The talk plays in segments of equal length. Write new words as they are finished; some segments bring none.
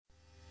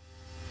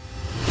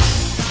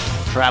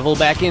Travel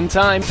back in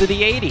time to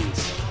the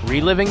 80s,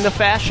 reliving the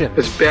fashion.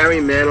 Does Barry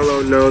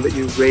Manilow know that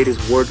you raid his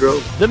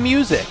wardrobe? The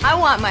music. I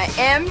want my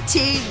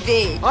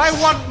MTV. I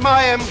want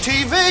my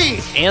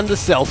MTV. And the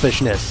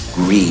selfishness.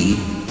 Greed,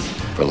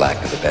 for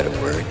lack of a better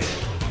word,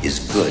 is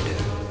good.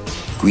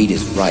 Greed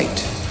is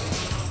right.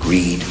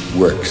 Greed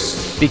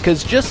works.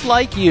 Because just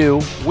like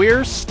you,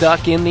 we're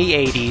stuck in the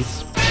 80s.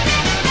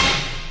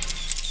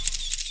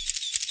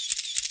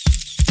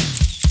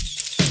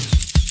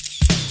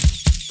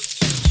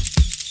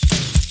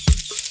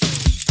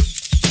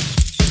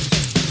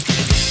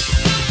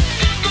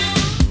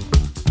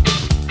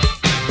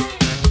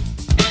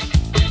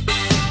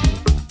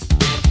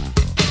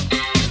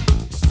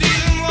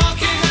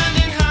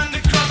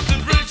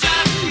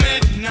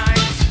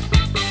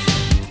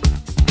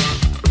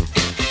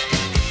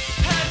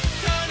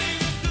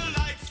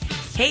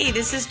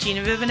 This is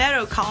Gina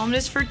Vivanetto,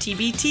 columnist for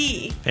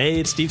TBT. Hey,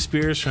 it's Steve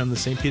Spears from the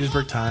St.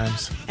 Petersburg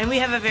Times. And we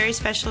have a very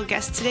special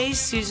guest today,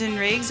 Susan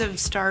Riggs of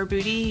Star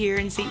Booty here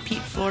in St.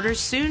 Pete, Florida,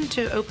 soon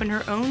to open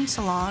her own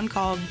salon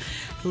called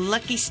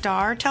Lucky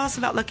Star. Tell us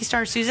about Lucky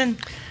Star, Susan.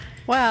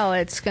 Well,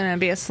 it's going to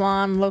be a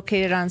salon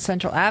located on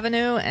Central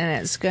Avenue,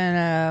 and it's going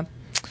to,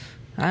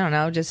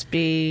 just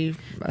be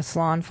a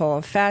salon full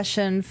of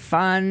fashion,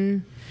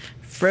 fun,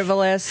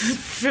 frivolity.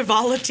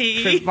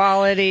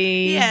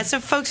 Yeah, so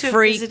folks who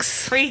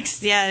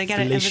freaks. Yeah, I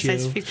gotta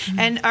emphasize freaks.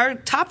 And our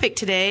topic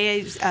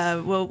today is,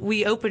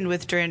 we opened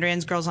with Duran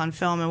Duran's Girls on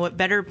Film, and what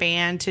better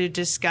band to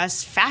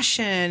discuss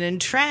fashion and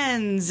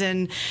trends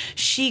and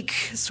chic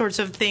sorts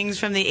of things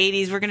from the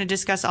 80s. We're going to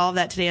discuss all of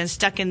that today on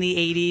Stuck in the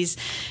 80s,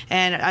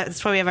 and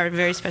that's why we have our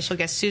very special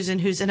guest, Susan,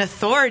 who's an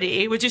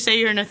authority. Would you say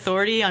you're an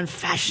authority on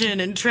fashion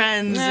and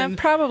trends?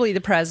 Probably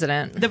the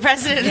president. The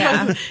president,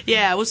 yeah.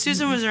 Yeah, well,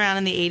 Susan was around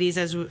in the 80s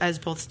as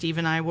both Steve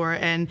and I were,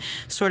 and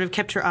sort of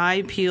kept her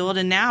eye peeled,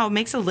 and now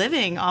makes a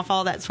living off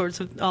all that sort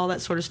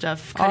of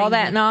stuff. All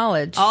that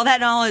knowledge,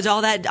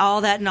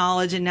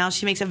 and now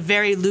she makes a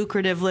very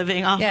lucrative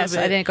living off of it. Yes,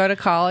 I didn't go to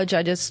college.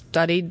 I just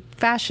studied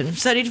fashion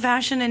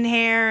and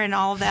hair and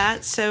all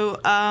that. So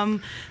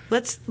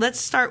let's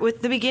start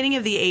with the beginning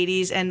of the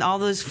 80s and all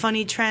those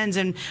funny trends,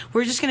 and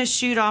we're just going to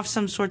shoot off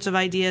some sorts of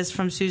ideas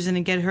from Susan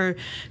and get her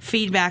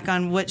feedback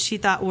on what she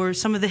thought were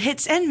some of the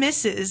hits and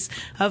misses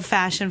of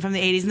fashion from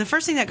the 80s. And the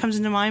first thing that comes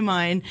into my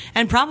mind,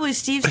 and probably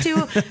Steve's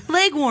too,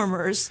 leg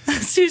warmers.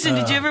 Susan,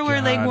 did you ever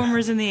wear leg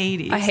warmers in the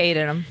 80s? I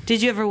hated them.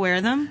 Did you ever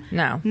wear them?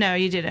 No,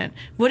 you didn't.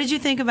 What did you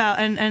think about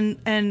and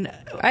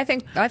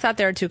I thought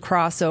they were too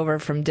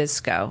crossover from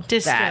disco.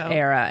 That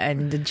era,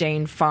 and the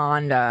Jane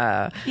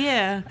Fonda.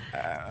 Yeah.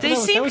 They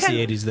seem that was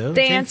the 80s, though.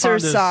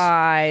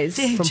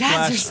 Dancercise. From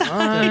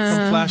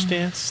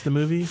Flashdance, the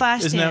movie.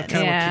 Flashdance. Isn't that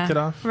kind of what kicked it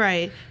off?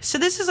 Right. So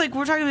this is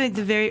we're talking about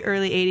the very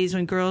early 80s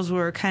when girls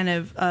were kind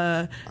of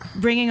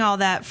bringing all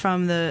that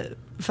from the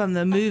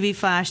movie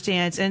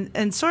Flashdance,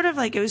 and sort of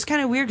it was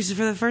kind of weird because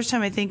for the first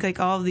time I think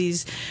all of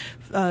these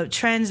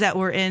trends that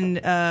were in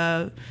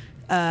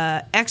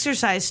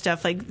exercise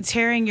stuff, like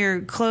tearing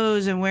your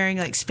clothes and wearing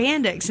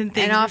spandex and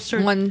things, and off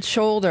one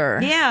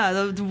shoulder.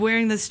 Yeah,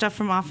 wearing the stuff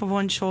from off of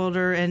one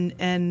shoulder, and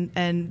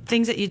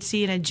things that you'd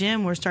see in a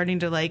gym were starting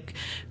to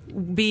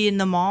be in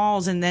the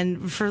malls. And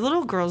then for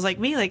little girls like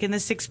me, in the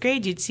 6th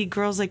grade, you'd see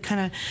girls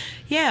wearing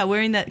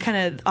that kind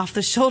of off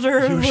the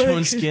shoulder. You were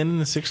showing skin in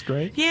the 6th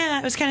grade? Yeah,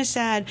 it was kind of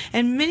sad.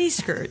 And mini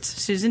skirts.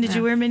 Susan, did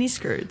you wear mini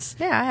skirts?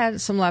 Yeah, I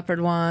had some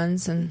leopard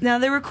ones. And now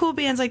there were cool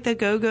bands like the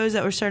Go-Go's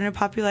that were starting to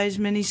popularize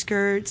mini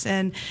skirts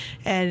and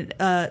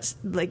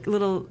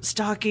little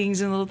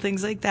stockings and little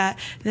things like that.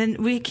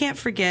 Then we can't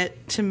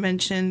forget to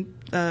mention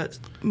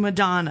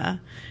Madonna.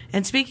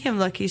 And speaking of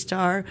Lucky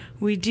Star,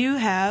 we do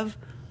have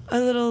a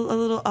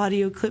little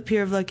audio clip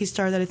here of Lucky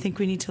Star that I think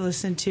we need to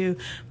listen to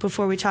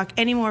before we talk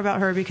any more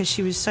about her, because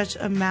she was such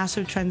a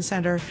massive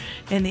trendsetter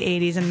in the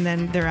 80s and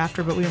then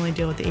thereafter, but we only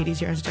deal with the 80s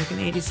here on Stuck in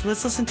the 80s. So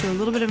let's listen to a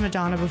little bit of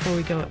Madonna before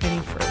we go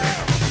any further.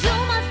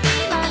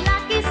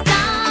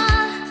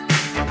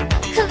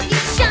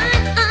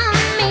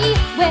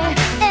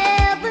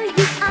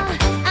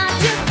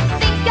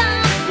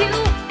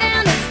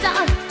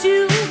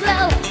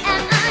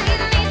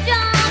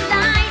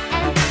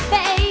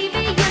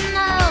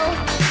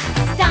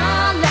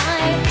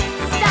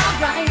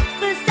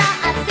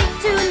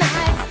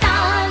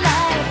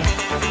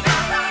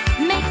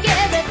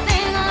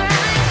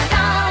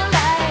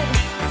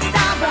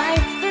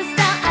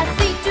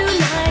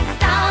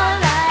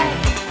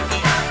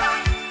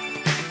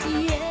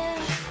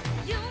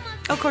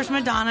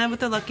 Madonna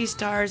with the Lucky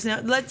Stars. Now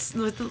let's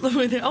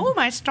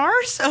my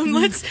stars.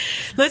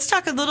 Let's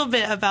talk a little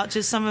bit about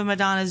just some of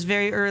Madonna's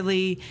very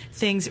early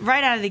things.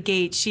 Right out of the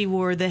gate, she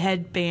wore the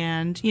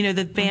headband,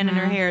 the band in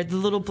her hair, the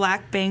little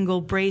black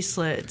bangle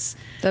bracelets,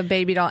 the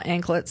baby doll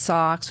anklet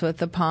socks with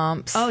the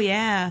pumps. Oh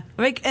yeah,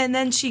 and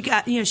then she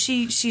got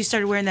she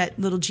started wearing that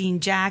little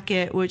jean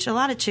jacket, which a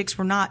lot of chicks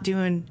were not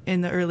doing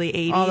in the early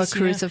 80s. All the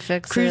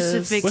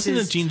crucifixes. Wasn't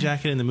the jean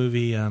jacket in the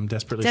movie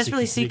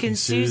Desperately Seeking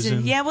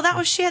Susan? Yeah,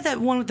 well, she had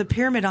that one with the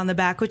pyramid on the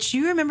back, which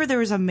you remember there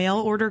was a mail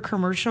order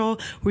commercial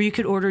where you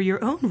could order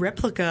your own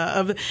replica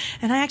of,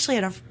 and I actually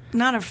had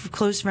not a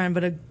close friend,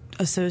 but a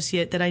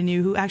associate that I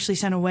knew who actually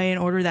sent away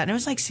and ordered that, and it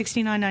was like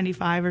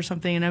 $69.95 or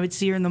something, and I would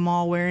see her in the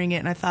mall wearing it,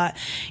 and I thought,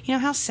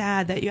 how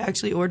sad that you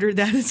actually ordered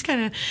that.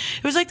 It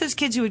was like those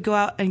kids who would go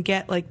out and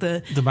get like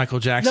the Michael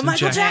Jackson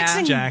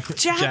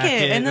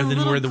jacket and the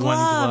little wear the one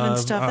glove and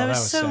stuff. That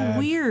was so sad.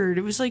 Weird.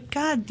 It was like,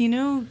 God,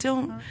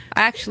 don't.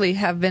 I actually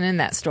have been in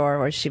that store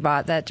where she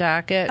bought that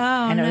jacket,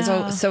 and it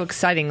was so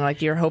exciting.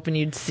 Like you're hoping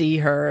you'd see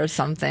her or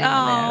something.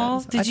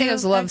 I think it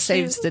was Love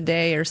Saves the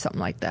Day or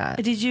something like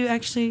that. Did you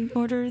actually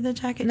order the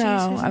jacket?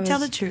 No, tell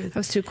the truth. I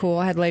was too cool.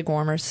 I had leg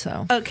warmers,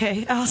 so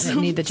okay, awesome. I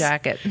didn't need the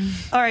jacket.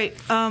 All right,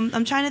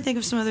 I'm trying to think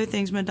of some other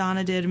things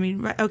Madonna did. I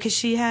mean, okay,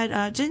 she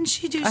had didn't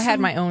she do? I had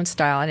my own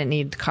style. I didn't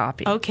need to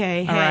copy.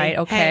 Okay, all right,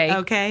 okay,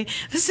 okay.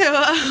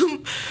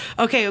 So,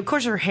 okay, of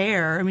course, her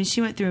hair. I mean, she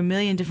went through a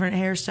million different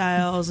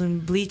hairstyles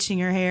and bleaching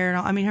her hair. And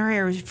all. I mean, her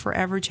hair was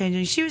forever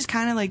changing. She was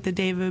kind of like the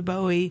David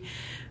Bowie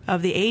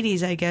of the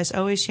 80s, I guess,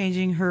 always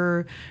changing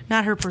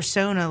not her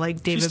persona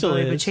like David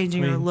Bowie, but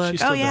changing her look.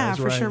 Oh, yeah,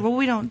 for sure. Well,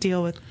 we don't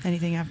deal with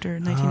anything after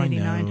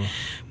 1989.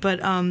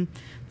 But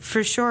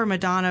for sure,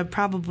 Madonna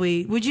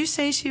probably, would you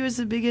say she was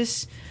the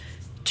biggest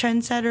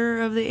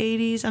trendsetter of the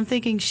 80s? I'm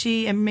thinking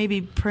she and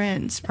maybe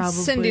Prince,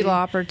 probably. Cyndi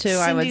Lauper, too,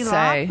 I would say.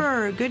 Cyndi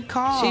Lauper, good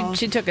call.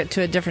 She took it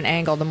to a different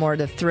angle, the more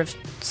the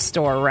thrift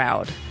store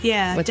route.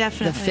 Yeah, with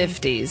definitely. The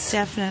 50s.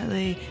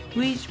 Definitely.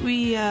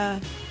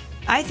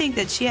 I think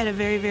that she had a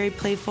very, very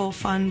playful,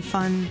 fun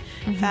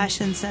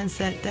fashion sense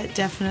that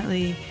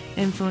definitely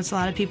influenced a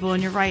lot of people.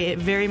 And you're right, it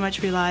very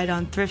much relied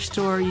on thrift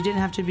store. You didn't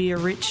have to be a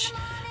rich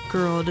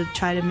girl to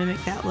try to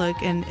mimic that look.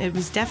 And it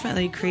was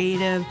definitely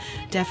creative,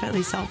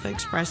 definitely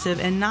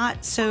self-expressive, and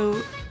not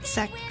so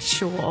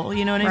sexual.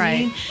 You know what I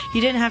mean?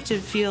 You didn't have to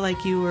feel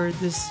like you were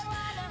this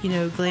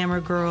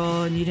glamour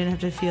girl, and you didn't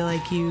have to feel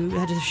like you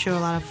had to show a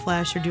lot of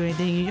flesh or do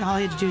anything. All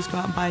you had to do is go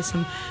out and buy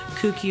some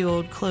kooky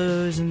old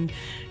clothes and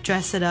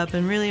dress it up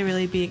and really,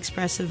 really be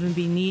expressive and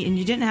be neat. And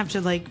you didn't have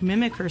to like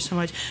mimic her so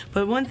much.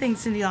 But one thing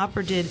Cyndi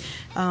Lauper did,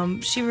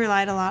 she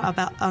relied a lot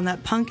on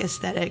that punk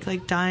aesthetic,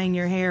 like dyeing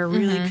your hair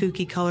really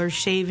kooky colors,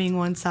 shaving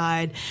one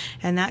side,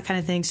 and that kind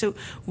of thing. So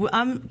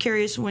I'm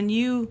curious, when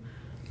you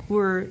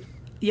were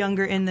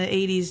younger in the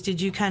 80s, did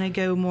you kind of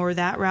go more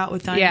that route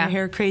with dyeing your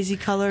hair crazy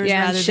colors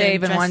rather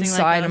shave than in one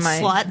side of my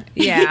slut?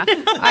 Yeah.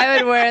 I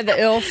would wear the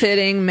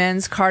ill-fitting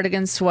men's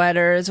cardigan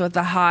sweaters with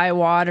the high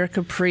water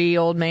capri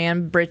old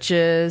man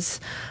breeches.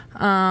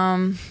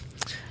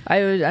 I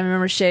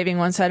remember shaving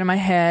one side of my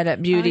head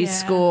at beauty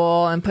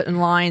school and putting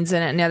lines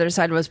in it, and the other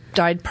side was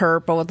dyed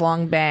purple with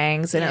long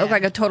bangs, and it looked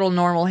like a total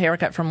normal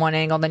haircut from one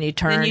angle. Then you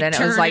turned, and it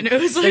was like the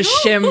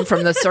shim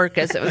from the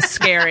circus. It was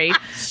scary,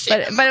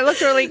 but it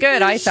looked really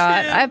good. I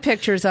thought. I have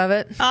pictures of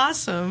it.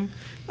 Awesome.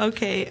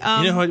 Okay.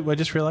 You know what I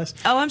just realized?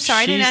 Oh, I'm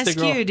sorry. I didn't ask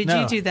you. Did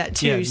you do that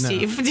too,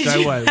 Steve? Did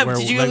you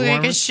look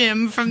like a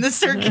shim from the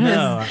circus?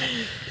 No,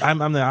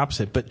 I'm the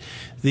opposite. But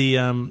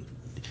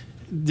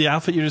the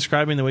outfit you're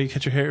describing, the way you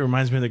cut your hair, it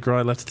reminds me of the girl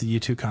I left at the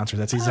U2 concert.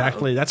 That's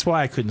exactly. That's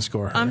why I couldn't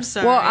score her. I'm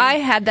sorry. Well, I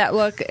had that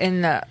look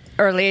in the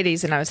early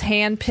 80s, and I was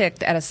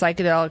handpicked at a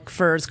Psychedelic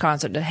Furs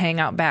concert to hang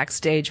out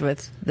backstage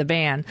with the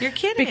band. You're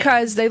kidding.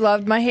 Because they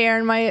loved my hair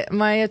and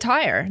my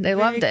attire. They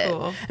loved it.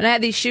 Cool. And I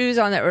had these shoes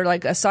on that were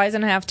like a size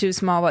and a half too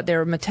small, but they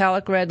were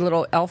metallic red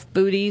little elf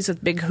booties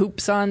with big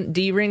hoops on,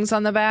 D-rings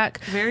on the back.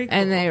 Very cool.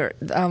 And they were,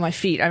 my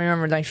feet. I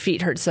remember my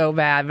feet hurt so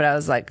bad, but I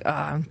was like,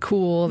 I'm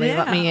cool. They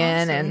let me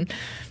in, and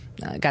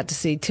I got to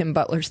see Tim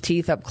Butler's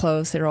teeth up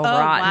close. They're all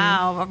rotten.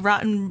 Wow,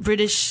 rotten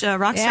British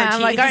rock star teeth.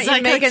 I'm like, aren't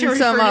you making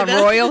some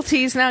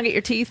royalties now? Get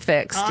your teeth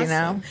fixed,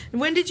 awesome.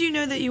 When did you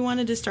know that you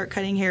wanted to start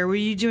cutting hair? Were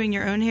you doing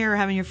your own hair or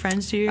having your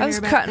friends do your hair? I was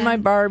cutting my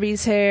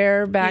Barbie's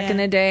hair back in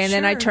the day, and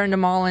then I turned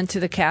them all into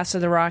the cast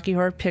of the Rocky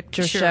Horror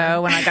Picture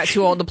Show when I got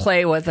too old to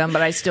play with them,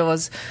 but I still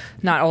was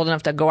not old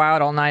enough to go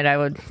out all night. I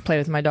would play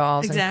with my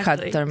dolls and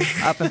cut them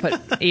up and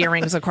put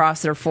earrings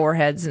across their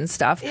foreheads and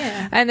stuff.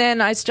 Yeah. And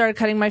then I started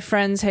cutting my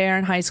friends' hair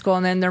in high school,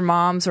 and then their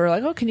moms were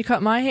like, oh, can you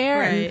cut my hair?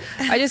 Right.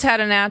 And I just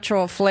had a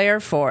natural flair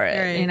for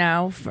it, you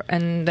know.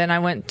 And then I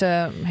went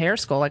to hair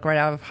school, like right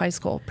out of high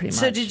school, pretty much.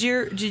 So did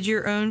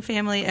your own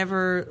family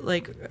ever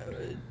like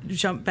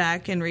jump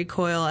back and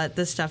recoil at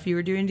the stuff you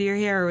were doing to your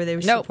hair, or were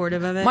they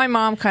supportive of it? My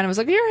mom kind of was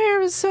like, your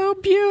hair is so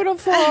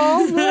beautiful,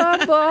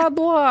 blah, blah,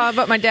 blah.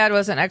 But my dad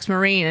was an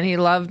ex-Marine, and he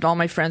loved all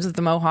my friends with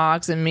the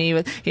Mohawks and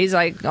me. He's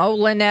like, oh,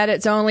 Lynette,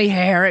 it's only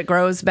hair. It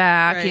grows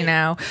back, you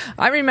know.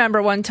 I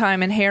remember one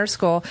time in hair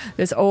school,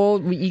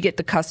 you get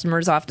the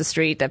customers off the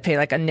street that pay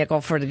like a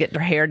nickel to get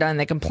their hair done.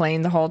 They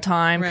complain the whole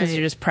time because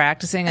you're just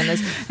practicing. And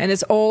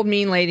this old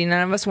mean lady,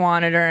 none of us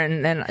wanted her,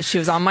 and then she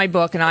was on my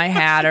book, and I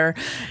had her.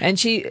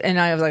 And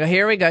I was like, oh,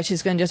 here we go.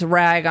 She's going to just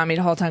rag on me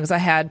the whole time because I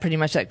had pretty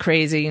much that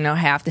crazy,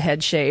 half the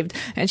head shaved.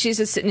 And she's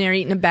just sitting there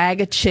eating a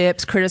bag of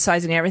chips,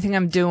 criticizing everything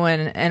I'm doing.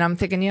 And I'm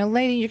thinking,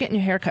 lady, you're getting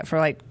your hair cut for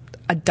like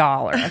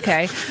 $1,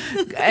 okay?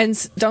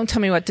 And don't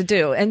tell me what to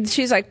do. And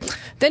she's like,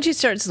 then she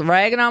starts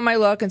ragging on my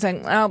look and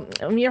saying, oh,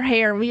 your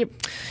hair,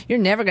 you're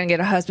never going to get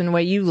a husband the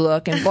way you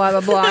look and blah,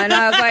 blah, blah. And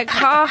I was like,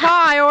 ha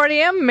ha, I already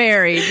am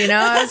married, you know?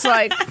 I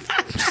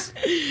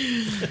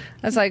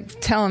was like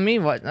telling me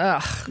what,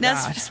 ugh. Now,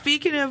 God.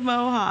 speaking of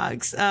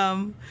mohawks,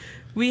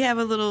 we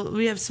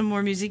have some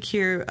more music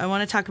here. I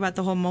want to talk about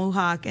the whole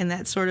mohawk and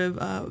that sort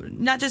of,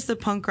 not just the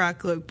punk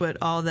rock look, but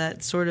all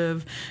that sort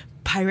of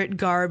pirate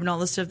garb and all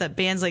the stuff that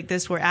bands like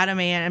this were. Adam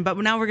Ant, but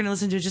now we're going to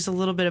listen to just a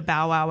little bit of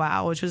Bow Wow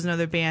Wow, which was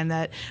another band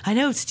that I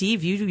know,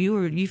 Steve,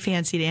 you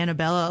fancied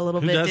Annabella a little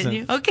bit, didn't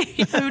you? Okay,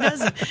 yeah, who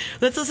doesn't?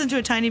 Let's listen to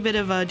a tiny bit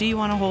of Do You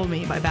Want to Hold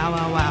Me by Bow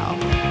Wow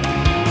Wow.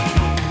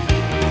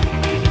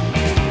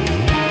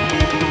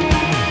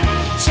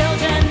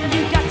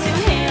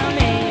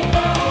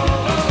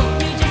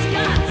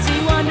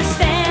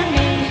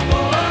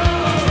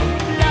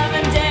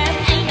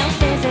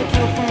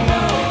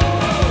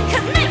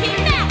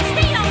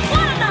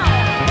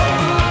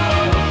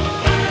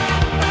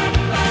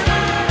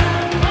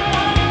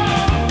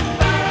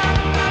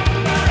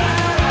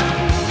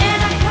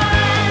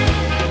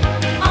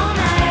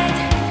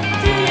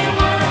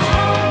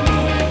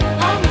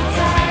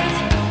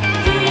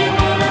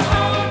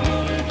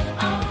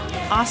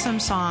 Awesome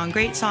song,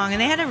 great song, and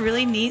they had a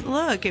really neat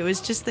look. It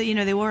was just that, you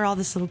know, they wore all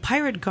this little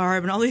pirate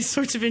garb and all these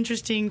sorts of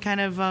interesting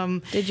kind of.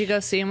 Did you go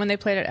see them when they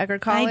played at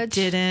Eckerd College? I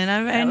didn't.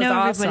 I know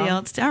awesome. Everybody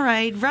else. All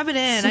right, rub it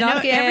in. Snuck I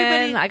know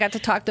everybody. in. I got to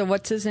talk to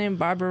what's his name,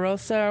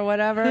 Barbarossa or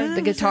whatever, Who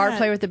the was guitar that?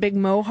 player with the big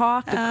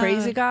mohawk, the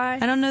crazy guy.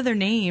 I don't know their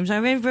names.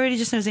 Everybody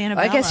just knows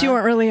Annabella. I guess you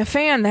weren't really a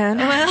fan then.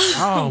 Well,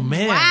 oh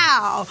man!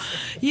 Wow,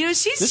 you know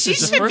she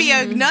should be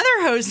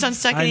another host on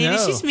Stuck in the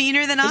 80s. She's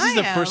meaner than I am. This is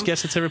the first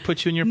guest that's ever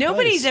put you in your place.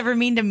 Nobody's ever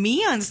mean to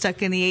me on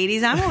Stuck in the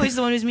 80s. I'm always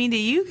the one who's mean to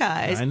you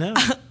guys. I know.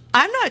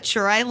 I'm not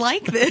sure I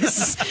like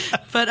this,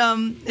 but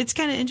it's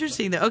kind of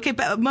interesting though. Okay,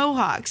 but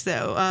mohawks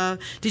though.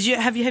 Did you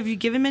have you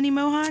given many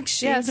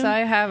mohawks? Yes, I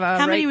have.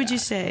 How many would you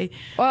say?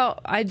 Well,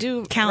 I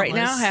do Countless. right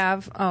now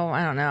have. Oh,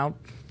 I don't know.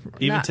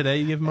 Even today,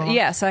 you give them mohawks?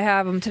 Yes, I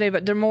have them today,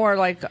 but they're more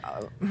like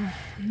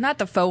not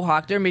the faux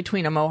hawk. They're in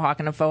between a mohawk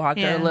and a faux hawk.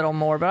 Yeah. They're a little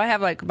more, but I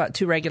have like about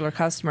 2 regular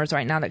customers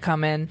right now that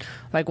come in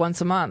like once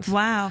a month.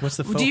 Wow. What's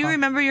the faux Do you hawk?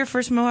 remember your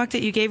first mohawk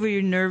that you gave? Were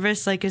you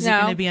nervous? Like, is it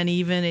No. going to be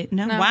uneven?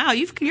 No. No. Wow,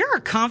 you're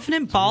a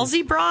confident,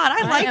 ballsy broad.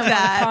 I like am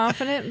that. a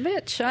confident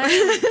bitch. I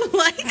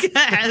like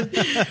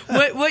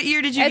that. What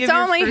year did you give It's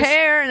your only first?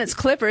 hair and it's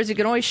clippers. You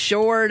can always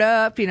shore it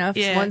up, you know, if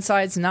Yeah. one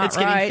side's not It's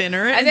getting right.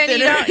 thinner and and then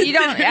thinner. you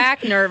don't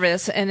act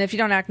nervous, and if you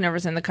don't act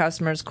nervous, then the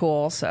customer's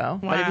cool. So,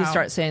 but if you Wow.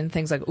 start saying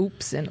things like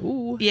 "oops" and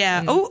 "ooh," Yeah.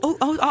 and,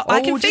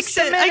 I can fix just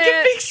a it. I can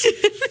minute. fix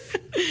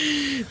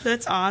it.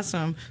 That's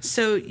awesome.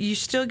 So you're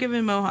still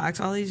giving mohawks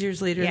all these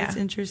years later. Yeah. That's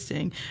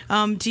interesting.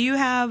 Do you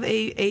have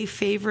a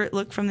favorite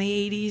look from the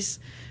 80s?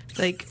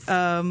 Like,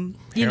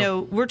 you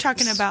know, we're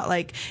talking about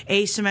like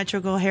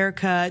asymmetrical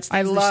haircuts.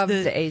 I things- love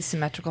the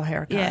asymmetrical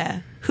haircut. Yeah.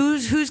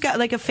 Who's got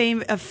like a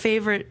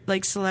favorite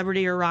like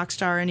celebrity or rock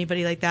star or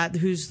anybody like that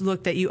whose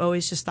look that you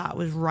always just thought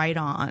was right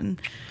on?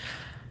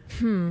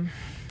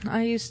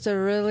 I used to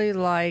really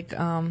like.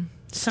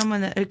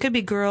 Someone that, it could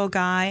be girl,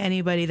 guy,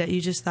 anybody that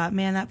you just thought,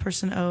 man, that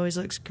person always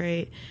looks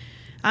great.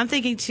 I'm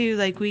thinking too,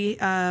 like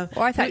Well,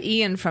 I thought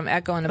Ian from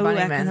Echo and the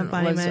Bunnymen Bunnymen and the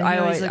Bunnymen. was. He I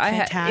always always, looked I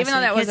had, fantastic. even though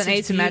that He had wasn't such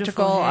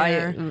asymmetrical,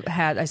 beautiful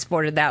hair. I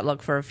sported that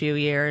look for a few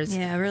years.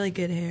 Yeah, really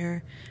good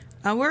hair.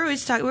 We're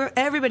always talking.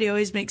 Everybody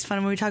always makes fun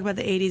when we talk about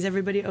the '80s.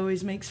 Everybody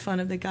always makes fun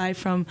of the guy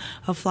from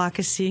A Flock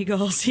of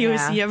Seagulls.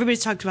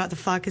 Everybody's talked about the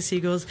Flock of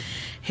Seagulls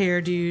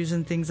hairdos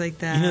and things like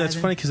that. You know, that's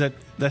funny because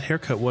that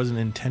haircut wasn't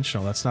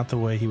intentional. That's not the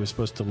way he was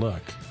supposed to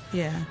look.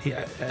 Yeah.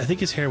 I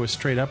think his hair was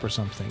straight up or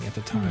something at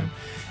the time.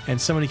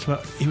 And somebody came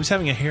up. He was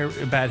having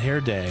a bad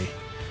hair day,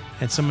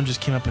 and someone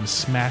just came up and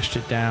smashed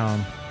it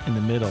down in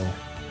the middle.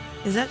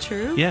 Is that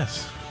true?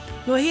 Yes.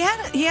 Well, he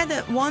had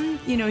that one,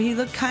 you know, he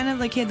looked kind of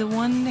like he had the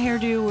one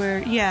hairdo where,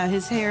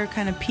 his hair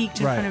kind of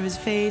peaked in front of his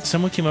face.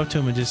 Someone came up to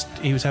him and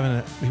he was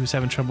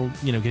having trouble,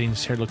 you know, getting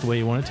his hair to look the way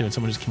he wanted to, and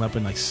someone just came up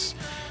and like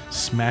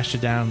smashed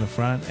it down in the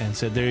front and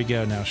said, "There you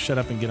go. Now shut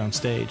up and get on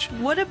stage."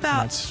 What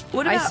about?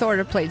 I sort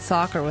of played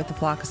soccer with the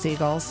Flock of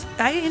Seagulls.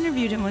 I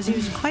interviewed him. He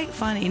was quite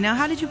funny. Now,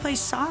 how did you play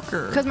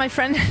soccer? Because my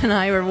friend and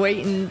I were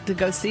waiting to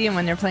go see him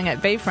when they were playing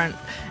at Bayfront,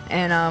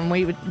 and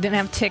we didn't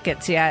have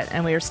tickets yet,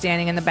 and we were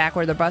standing in the back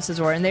where the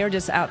buses were, and they were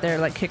just out there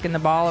like kicking the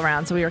ball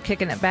around, so we were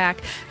kicking it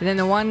back, and then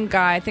the one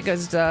guy, I think it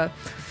was the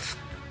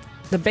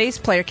bass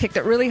player, kicked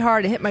it really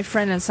hard and hit my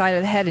friend in the side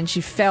of the head, and she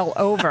fell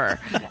over,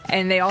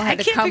 and they all had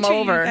to come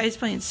over. You guys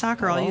playing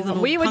soccer, all you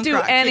little we would punk do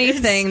rock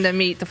anything kids. to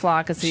meet the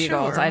Flock of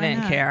Seagulls. Sure, I why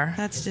didn't not? care.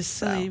 That's just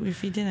silly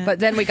if you didn't. But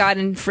then we got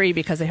in free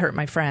because they hurt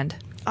my friend.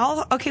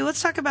 Okay,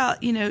 let's talk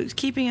about, you know,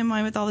 keeping in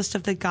mind with all the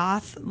stuff, the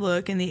goth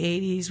look in the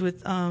 80s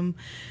with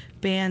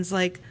bands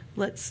like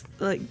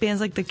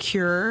bands like The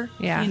Cure,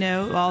 Yeah. you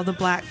know, all the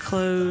black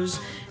clothes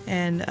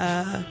and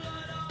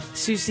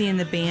Susie and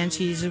the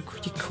Banshees, of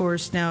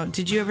course. Now,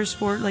 did you ever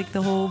sport like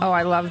the whole? Oh,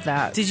 I love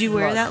that. Did you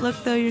wear that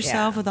look though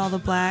yourself with all the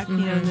black? You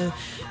know,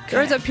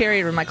 there was a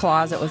period where my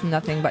closet was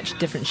nothing but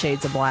different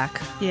shades of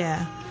black.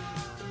 Yeah.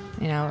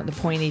 You know, the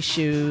pointy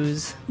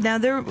shoes. Now,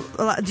 do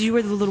you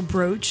wear the little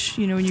brooch?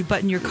 You know, when you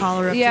button your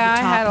collar up to the top? Yeah, I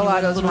had a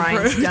lot of those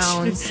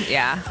rhinestones.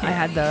 Yeah, I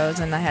had those,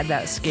 and I had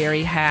that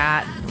scary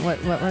hat.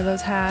 What were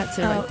those hats?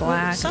 They're like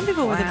black. Well, some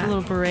people wear like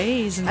little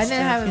berets and I stuff.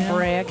 didn't have a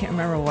beret. I can't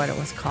remember what it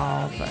was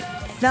called, but...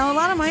 Now, a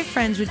lot of my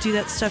friends would do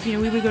that stuff. You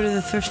know, we would go to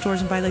the thrift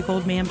stores and buy like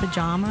old man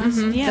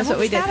pajamas. Yeah, that's what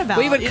we did. That about?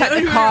 We would cut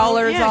the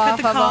collars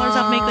off. Cut the collars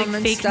off, make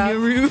like fake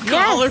Nauru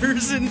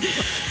collars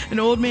yes. and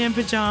old man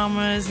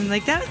pajamas and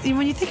like that.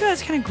 When you think about it,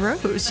 it's kind of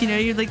gross. You know,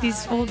 you're like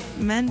these old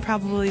men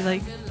probably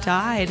like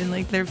died and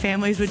like their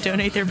families would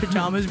donate their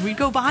pajamas. We'd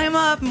go buy them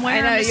up and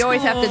wear them. I know to you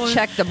always have school. to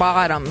check the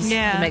bottoms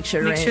to make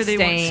sure they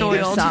weren't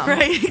soiled.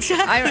 Right,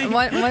 exactly.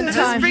 One This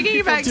time, is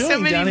bringing back so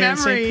many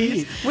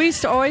memories. We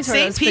used to always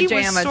wear those St. Pete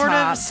pajama was sort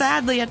tops. of,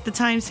 sadly, at the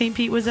time, St.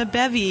 Pete was a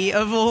bevy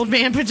of old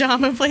man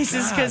pajama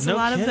places because a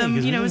lot of them,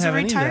 you know, it was a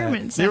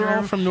retirement center. They were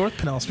all from North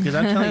Pinellas because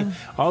I'm telling you,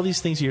 all these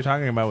things you're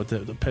talking about with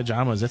the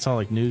pajamas, that's all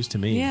like news to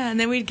me. Yeah, and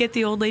then we'd get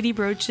the old lady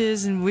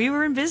brooches, and we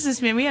were in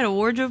business, man. We had a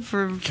wardrobe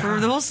for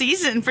the whole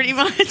season, pretty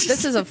much.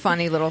 This is a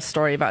funny little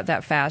story about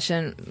that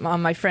fashion.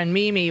 My friend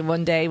Mimi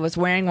one day was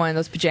wearing one of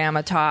those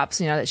pajama tops,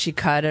 you know, that she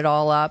cut it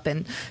all up,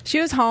 and she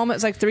was home. It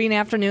was like 3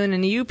 p.m,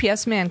 and the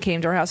UPS man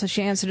came to her house, and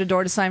she answered the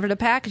door to sign for the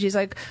package. He's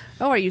like,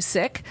 "Oh, are you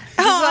sick?"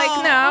 She's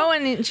like, "No,"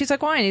 and she's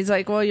like, "Why?" And he's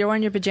like, "Well, you're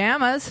wearing your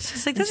pajamas."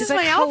 She's like, "This is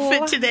my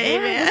outfit today,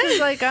 man." This is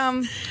like,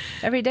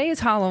 every day is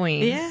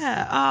Halloween.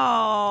 Yeah.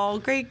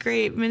 Oh,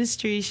 great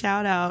ministry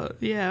shout out.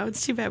 Yeah,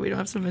 it's too bad we don't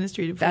have some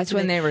ministry to play That's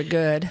when they were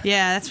good.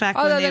 Yeah, that's back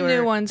when they the were.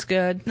 new one's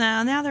good.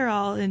 Now they're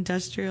all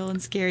industrial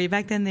and scary.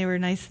 Back then they were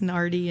nice and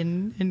arty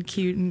and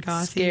cute and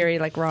gothy. Scary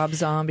like Rob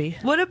Zombie.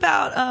 What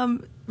about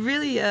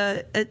really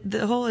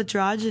the whole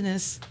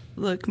androgynous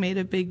look made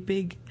a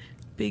big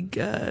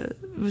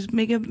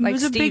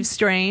Steve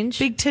Strange,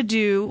 big to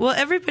do. Well,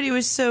 everybody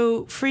was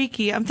so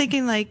freaky. I'm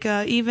thinking like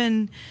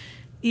even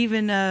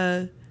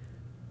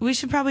we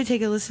should probably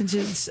take a listen to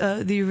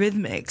the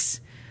Eurythmics.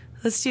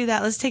 Let's do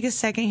that. Let's take a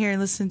second here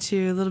and listen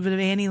to a little bit of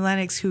Annie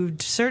Lennox, who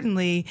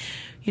certainly,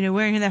 you know,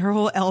 wearing her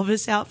whole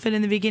Elvis outfit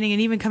in the beginning,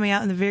 and even coming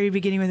out in the very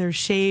beginning with her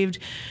shaved,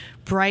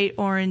 bright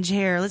orange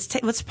hair.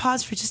 Let's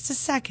pause for just a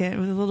second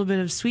with a little bit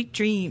of Sweet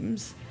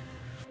Dreams.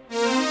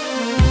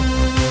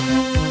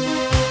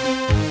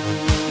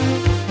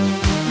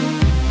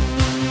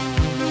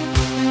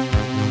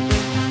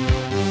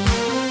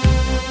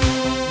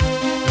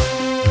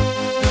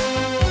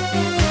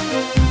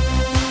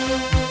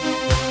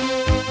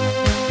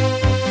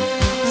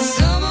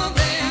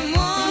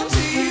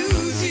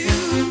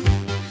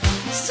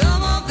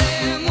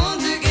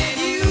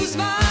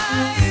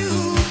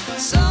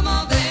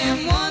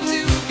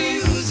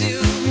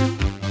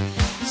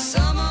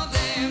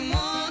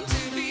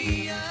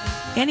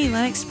 Annie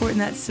Lennox sporting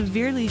that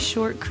severely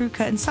short crew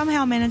cut and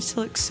somehow managed to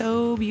look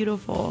so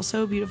beautiful,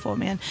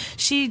 man.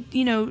 She,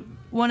 you know,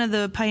 one of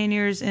the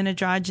pioneers in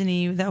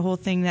androgyny, that whole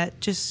thing that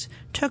just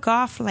took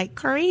off like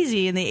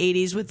crazy in the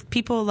 80s with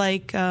people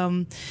like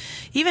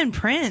even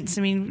Prince.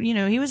 I mean, you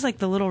know, he was like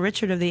the Little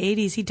Richard of the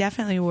 80s. He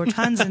definitely wore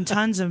tons and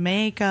tons of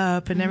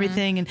makeup and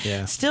everything,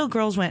 and still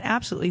girls went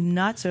absolutely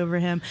nuts over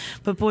him.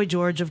 But Boy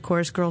George, of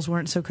course, girls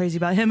weren't so crazy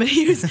about him, but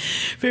he was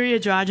very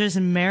androgynous.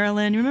 And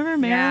Marilyn, you remember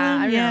Marilyn?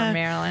 Yeah, I remember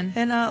Marilyn.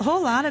 And a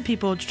whole lot of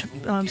people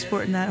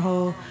sporting that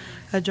whole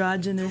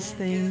androgynous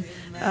thing.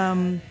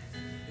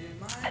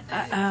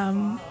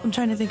 I'm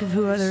trying to think of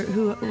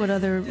what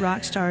other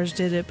rock stars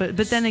did it, but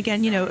then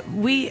again, you know,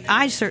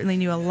 I certainly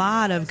knew a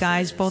lot of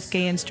guys, both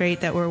gay and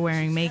straight, that were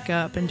wearing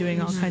makeup and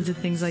doing all kinds of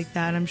things like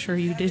that. I'm sure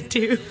you did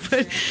too.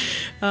 But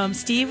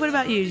Steve, what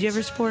about you? Did you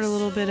ever sport a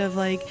little bit of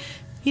like?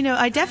 You know,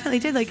 I definitely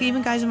did. Like,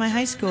 even guys in my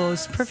high school,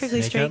 perfectly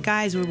makeup? Straight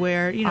guys would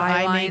wear, you know,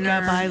 eye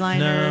makeup, eyeliner.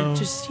 No.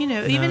 Just, you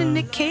know, even in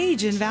Nick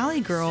Cage in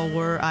Valley Girl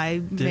wore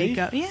eye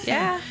makeup.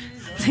 Yeah.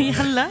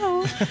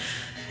 Hello.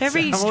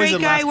 Every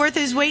straight guy worth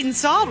his weight in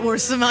salt wore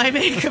some eye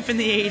makeup in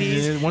the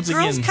 80s. Yeah,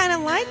 Girls kind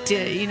of liked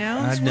it, you know?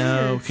 I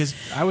know, because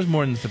I was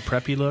more into the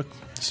preppy look,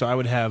 so I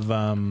would have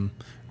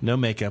no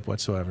makeup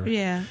whatsoever.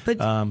 Yeah. But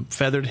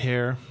feathered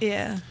hair.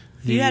 Yeah.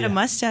 You had a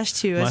mustache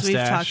too, as we've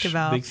talked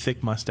about. Big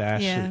thick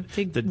mustache. Yeah,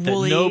 big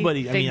woolly.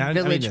 Nobody. Big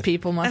village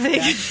people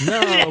mustache.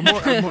 No,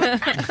 more.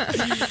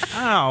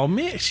 Oh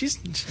man,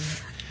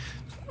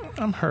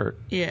 I'm hurt.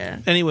 Yeah.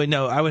 Anyway,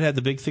 no, I would have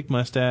the big thick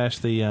mustache,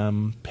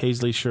 the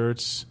paisley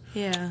shirts.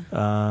 Yeah.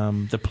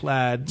 The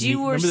plaid. Do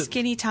you wear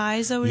skinny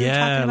ties though? We were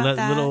talking about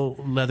that. Little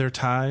leather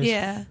ties.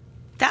 Yeah.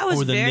 That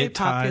was very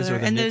popular.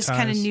 And those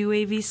kind of new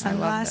wavy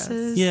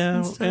sunglasses.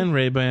 Yeah, and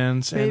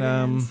Ray-Bans.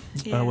 And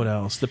what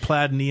else? The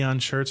plaid neon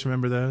shirts,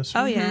 remember those?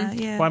 Oh, yeah,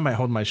 yeah. Why am I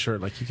holding my shirt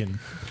like you can...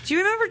 Do you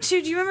remember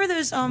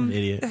those...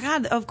 idiot.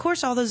 God, of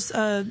course, all those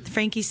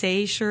Frankie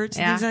Say shirts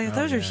and things like that.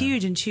 Those are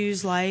huge, and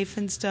Choose Life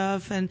and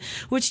stuff. And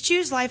which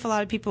Choose Life, a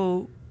lot of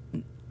people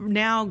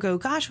now go,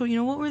 gosh, well, you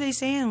know, what were they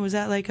saying? Was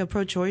that like a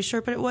pro-choice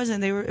shirt? But it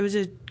wasn't. It was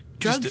a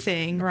drug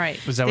thing. Right.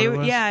 Was that what it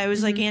was? Yeah, it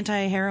was like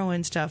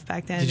anti-heroin stuff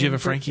back then. Did you have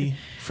a Frankie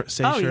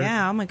Say Oh, shirt?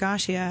 yeah. Oh, my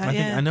gosh,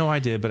 yeah. I know I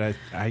did, but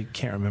I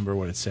can't remember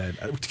what it said.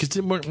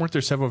 Because weren't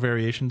there several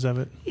variations of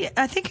it? Yeah,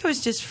 I think it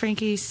was just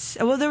Frankie's.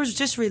 Well, there was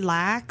just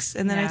Relax,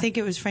 and then I think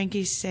it was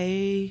Frankie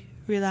Say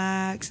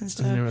Relax and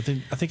stuff.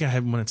 I think I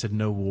had one that said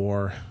No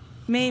War.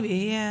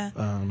 Maybe, yeah.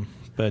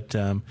 But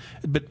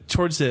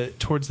towards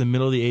the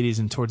middle of the 80s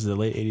and towards the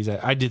late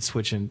 80s, I did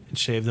switch and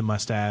shave the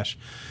mustache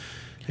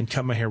and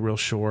cut my hair real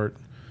short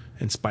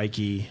and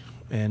spiky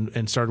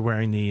and started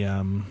wearing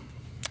the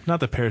not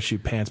the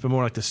parachute pants, but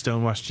more like the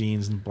stonewashed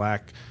jeans and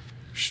black,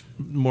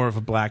 more of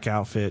a black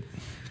outfit,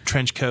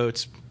 trench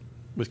coats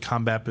with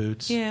combat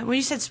boots. Yeah, when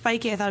you said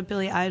spiky, I thought of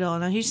Billy Idol.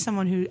 Now he's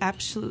someone who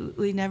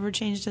absolutely never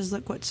changed his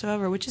look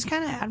whatsoever, which is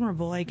kind of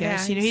admirable, I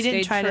guess. Yeah, he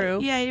didn't try true.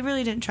 to. Yeah, he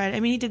really didn't try to. I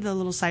mean, he did the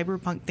little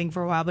cyberpunk thing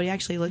for a while, but he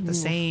actually looked the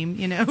same.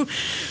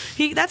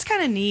 That's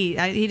kind of neat.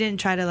 He didn't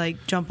try to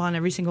like jump on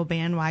every single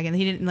bandwagon.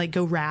 He didn't like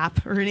go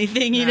rap or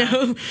anything. You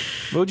know.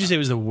 What would you say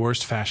was the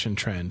worst fashion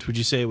trend? Would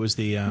you say it was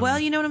the? Well,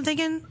 you know what I'm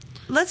thinking.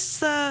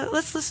 Let's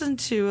listen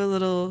to a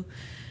little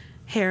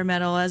hair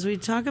metal as we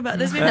talk about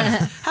this.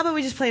 How about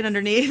we just play it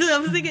underneath?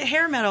 I'm thinking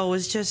hair metal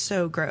was just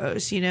so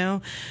gross,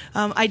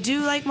 I do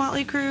like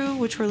Motley Crue,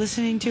 which we're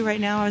listening to right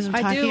now as I'm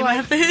talking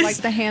about this. Like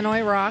the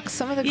Hanoi Rocks,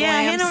 some of the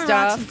glam Hanoi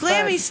stuff. Rocks,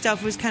 glammy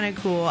stuff was kind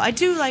of cool. I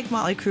do like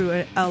Motley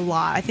Crue a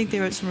lot. I think they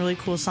wrote some really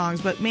cool songs,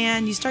 but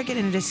man, you start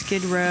getting into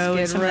Skid Row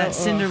and some of that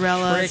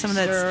Cinderella, some of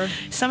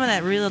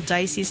that real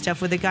dicey stuff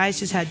where the guys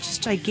just had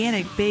just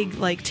gigantic, big,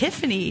 like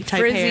Tiffany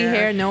type frizzy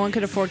hair. No one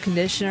could afford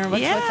conditioner.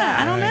 What's with that?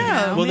 I don't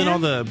know. Well, then all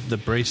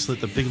the bracelet,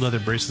 the big leather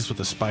bracelets with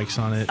the spikes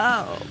on it.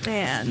 Oh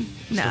man,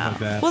 no. Stuff like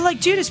that. Well, like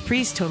Judas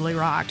Priest totally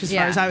rocked as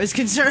far as I was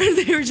concerned.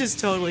 They were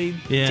just totally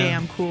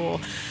damn cool.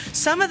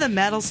 Some of the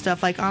metal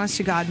stuff, like honest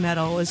to God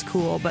metal, was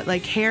cool, but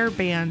like hair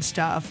band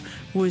stuff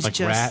was like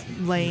just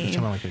Rat? lame.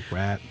 You're talking like a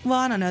Rat. Well,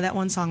 I don't know. That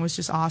one song was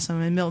just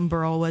awesome, and Milton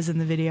Berle was in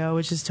the video,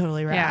 which is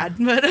totally rad.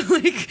 But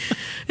like,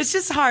 it's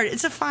just hard.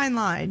 It's a fine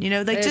line,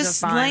 like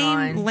just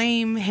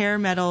lame hair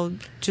metal,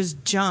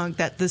 just junk.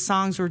 That the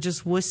songs were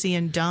just wussy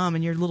and dumb,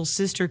 and your little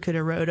sister could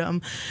have wrote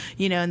them,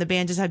 and the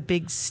band just had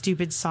big,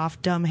 stupid,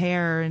 soft, dumb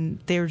hair, and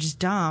they were just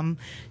dumb.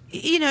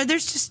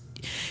 There's just.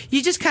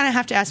 You just kind of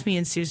have to ask me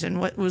and Susan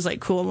what was like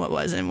cool and what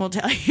wasn't, and we'll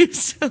tell you.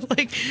 So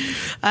like,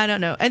 I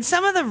don't know. And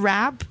some of the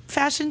rap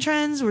fashion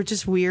trends were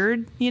just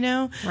weird,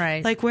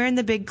 Right. Like wearing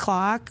the big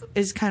clock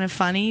is kind of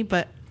funny,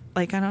 but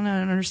like, I don't know, I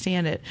don't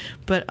understand it.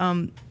 But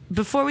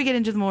before we get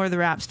into more of the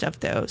rap stuff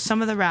though,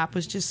 some of the rap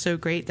was just so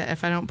great that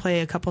if I don't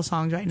play a couple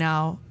songs right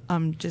now,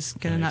 I'm just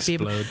going to not be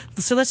able.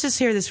 So let's just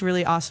hear this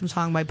really awesome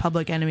song by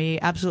Public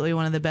Enemy. Absolutely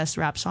one of the best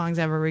rap songs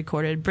ever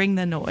recorded. Bring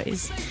the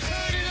Noise.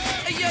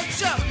 Hey, yo,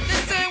 Chuck,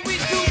 this ain't we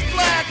do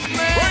black,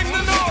 man. Bring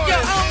the noise. Yo,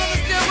 I don't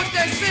understand what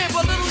they're saying,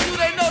 but little do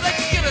they know they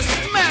can get a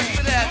smack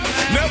for that,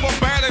 man. Never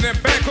batted and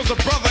bad, cause a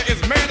brother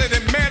is madder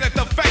than mad at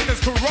the fact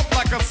that's corrupt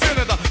like a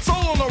senator.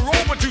 Soul on the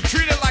road, but you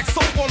treat it like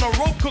soap on a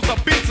rope, cause the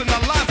beats and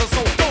the lines are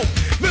so dope.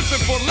 Listen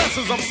for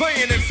lessons I'm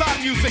saying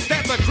inside music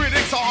that the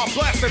critics are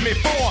blasting me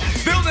for.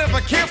 They'll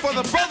never care for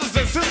the brothers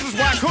and sisters,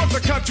 why cause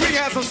the country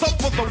has us up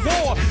for the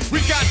war.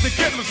 We got to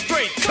get them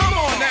straight. Come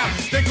on now,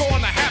 they're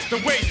gonna have to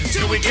wait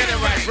till we get it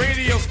right.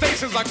 Radio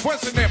stations are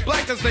questioning their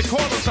blackness, they call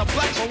us a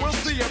black, but we'll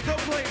see if they'll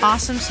play.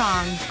 Awesome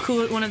song.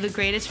 Cool. One of the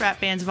greatest rap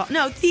bands of all.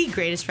 No, the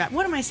greatest rap.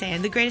 What am I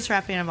saying? The greatest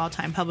rap band of all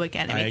time, Public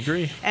Enemy. I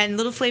agree. And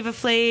Little Flava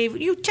Flav.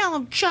 You tell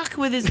him Chuck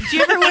with his. Did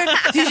you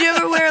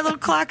ever wear a little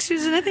clock,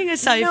 Susan? I think I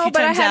saw you a few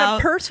times I had out.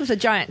 a purse with a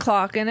giant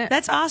clock in it.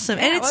 That's awesome.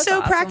 Yeah, and it's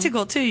so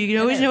practical too. You can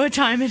always know what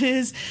time it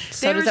is.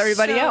 So does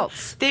everybody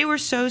else. They were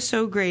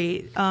so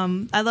great.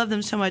 I love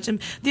them so much.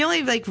 And the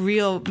only like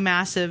real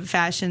massive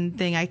fashion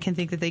thing I can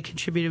think that they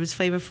contributed was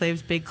Flava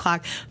Flav's big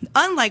clock.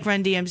 Unlike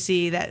Run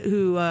DMC,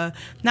 who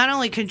not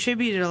only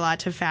contributed a lot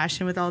to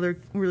fashion with all their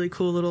really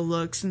cool little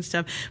looks and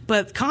stuff,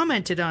 but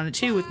commented on it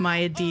too with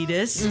My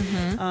Adidas.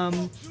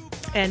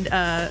 And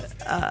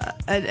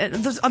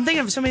I'm thinking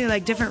of so many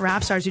like different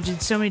rap stars who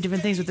did so many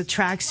different things with the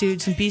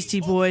tracksuits and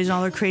Beastie Boys and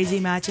all their crazy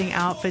matching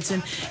outfits,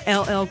 and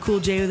LL Cool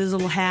J with his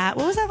little hat.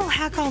 What was that little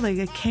hat called? Like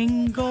a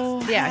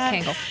Kangol hat? Yeah,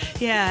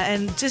 Kangol. Yeah,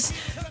 and just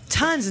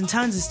tons and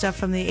tons of stuff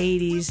from the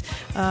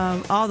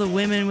 80s. All the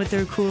women with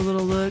their cool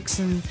little looks,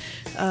 and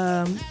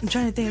I'm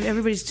trying to think.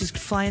 Everybody's just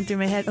flying through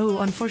my head. Oh,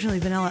 unfortunately,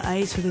 Vanilla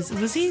Ice with his.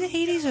 Was he the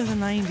 80s or the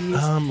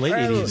 90s? Late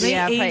 80s.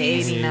 Yeah, Late probably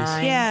 80s.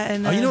 89. Yeah,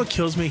 and you know what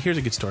kills me? Here's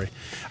a good story.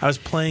 I was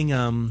playing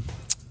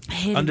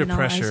Under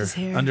Pressure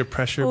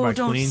by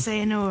don't Queen.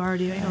 say no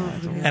already.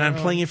 And I'm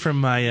playing it from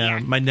my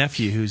my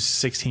nephew who's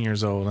 16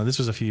 years old. Now this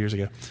was a few years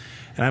ago.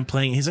 And I'm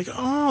playing. He's like,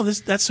 "Oh,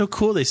 that's so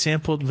cool! They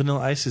sampled Vanilla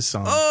Ice's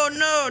song." Oh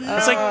no!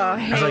 It's like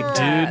I was like,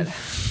 "Dude,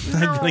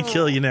 I'm gonna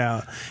kill you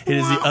now." It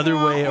is the other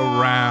way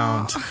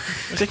around.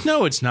 It's like,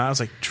 "No, it's not." I was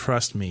like,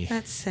 "Trust me."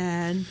 That's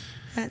sad.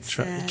 That's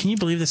sad. Can you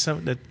believe this?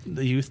 That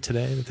the youth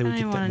today that they would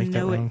get that, make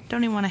that wrong?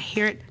 Don't even want to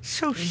hear it.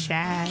 So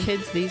sad.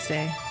 Kids these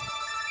days.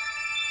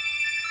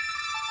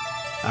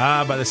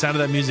 By the sound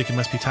of that music, it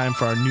must be time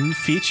for our new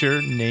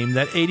feature. Name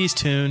that 80s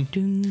tune.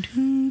 Dun,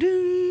 dun,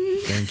 dun.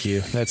 Thank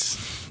you.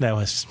 That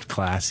was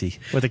classy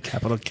with a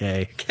capital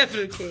K.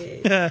 Capital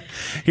K.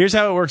 Here's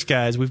how it works,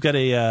 guys. We've got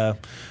a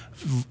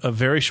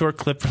very short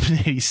clip from an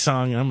 80s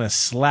song, and I'm going to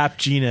slap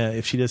Gina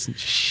if she doesn't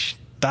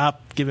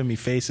stop giving me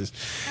faces.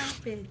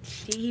 Stop it,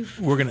 Steve.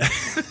 We're gonna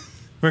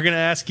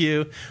ask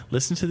you,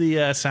 listen to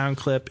the sound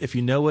clip. If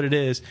you know what it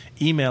is,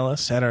 email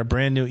us at our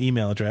brand new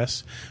email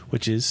address,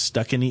 which is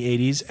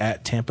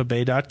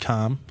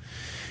stuckinthe80s@tampabay.com,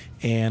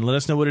 and let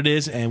us know what it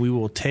is, and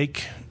we'll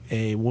pick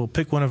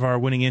one of our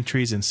winning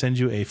entries and send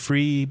you a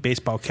free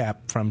baseball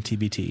cap from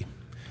TBT.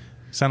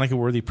 Sound like a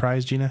worthy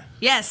prize, Gina?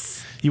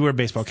 Yes. You wear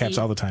baseball caps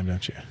all the time,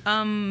 don't you?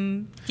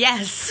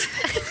 Yes.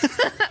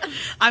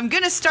 I'm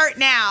going to start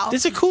now.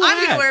 It's a cool I'm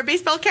hat. going to wear a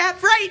baseball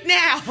cap right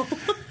now.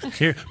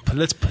 Here,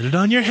 let's put it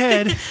on your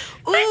head. Ooh.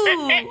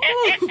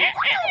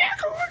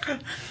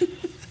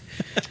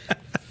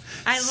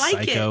 I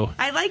like Psycho. it.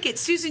 I like it.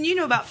 Susan, you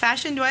know about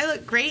fashion. Do I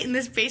look great in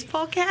this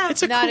baseball cap?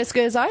 It's not as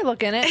good as I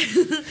look in it.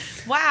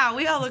 Wow,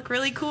 we all look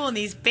really cool in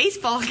these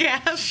baseball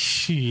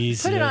caps.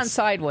 Jesus. Put it on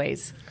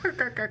sideways.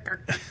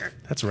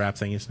 That's a rap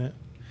thing, isn't it?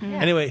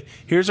 Yeah. Anyway,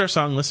 here's our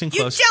song. Listen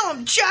close. You tell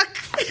him, Chuck.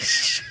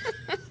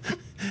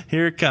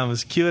 Here it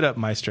comes. Cue it up,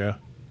 Maestro.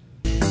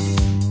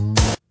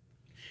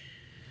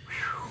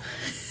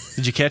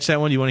 Did you catch that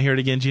one? Do you want to hear it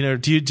again, Gina?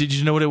 Did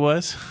you know what it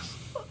was?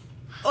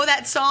 Oh,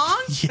 that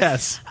song?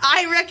 Yes.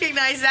 I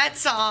recognize that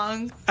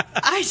song.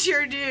 I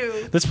sure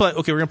do. Let's play.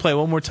 Okay, we're going to play it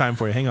one more time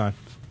for you. Hang on.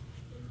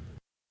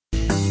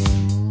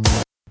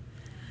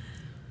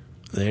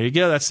 There you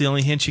go. That's the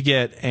only hint you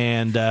get,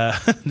 and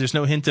there's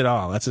no hint at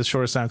all. That's the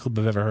shortest sound clip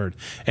I've ever heard.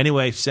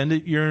 Anyway, send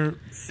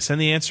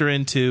the answer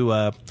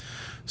into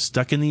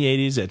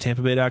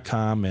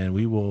stuckinthe80s@tampabay.com, and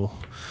we will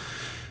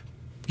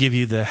give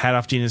you the hat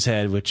off Gina's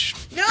head. Which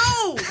no.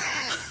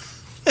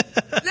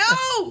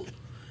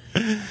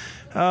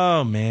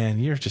 Oh man,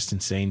 you're just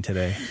insane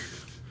today.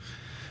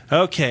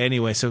 Okay,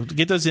 anyway, so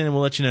get those in and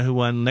we'll let you know who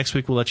won. Next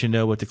week we'll let you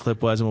know what the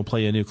clip was and we'll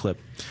play you a new clip.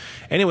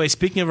 Anyway,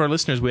 speaking of our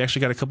listeners, we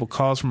actually got a couple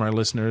calls from our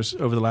listeners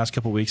over the last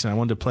couple of weeks, and I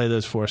wanted to play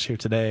those for us here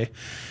today.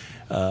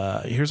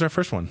 Here's our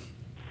first one.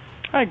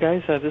 Hi,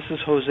 guys. This is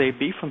Jose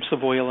B. from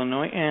Savoy,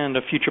 Illinois, and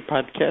a future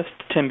podcast,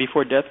 10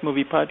 Before Death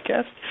movie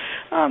podcast.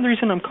 The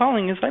reason I'm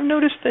calling is I've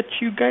noticed that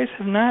you guys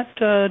have not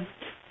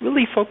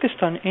really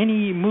focused on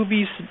any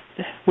movies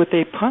with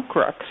a punk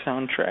rock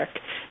soundtrack,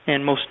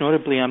 and most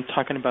notably I'm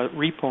talking about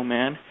Repo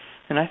Man,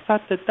 and I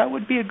thought that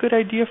would be a good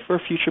idea for a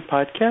future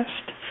podcast,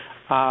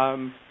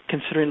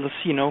 considering,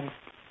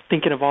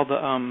 thinking of all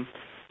the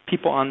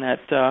people on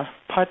that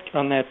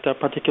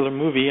particular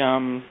movie.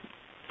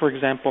 For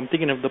example, I'm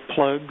thinking of the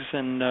Plugs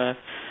and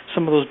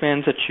some of those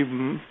bands that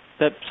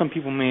some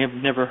people may have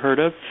never heard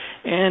of,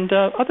 and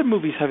other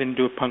movies having to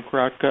do with punk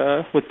rock,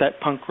 with that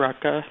punk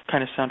rock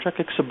kind of soundtrack,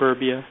 like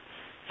Suburbia,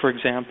 for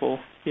example.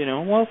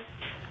 Well,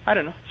 I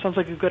don't know. Sounds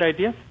like a good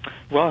idea.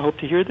 Well, I hope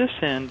to hear this,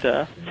 and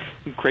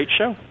great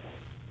show.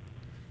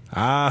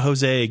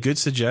 Jose, good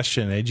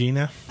suggestion, eh,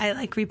 Gina? I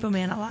like Repo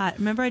Man a lot.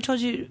 Remember I told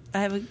you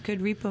I have a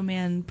good Repo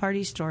Man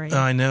party story?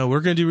 I know.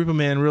 We're going to do Repo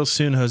Man real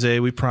soon, Jose.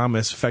 We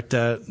promise. In fact,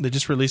 they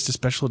just released a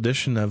special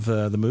edition of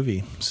the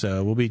movie,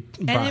 so we'll be...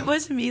 And it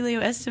was Emilio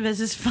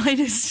Estevez's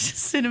finest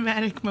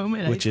cinematic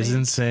moment, which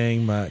isn't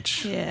saying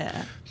much.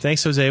 Yeah.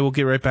 Thanks, Jose. We'll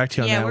get right back to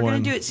you on that one. Yeah, we're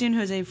going to do it soon,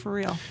 Jose, for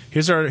real.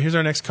 Here's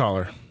our next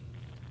caller.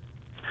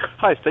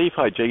 Hi, Steve.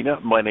 Hi, Gina.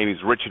 My name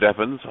is Richard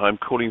Evans. I'm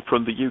calling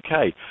from the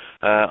UK.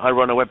 I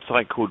run a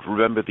website called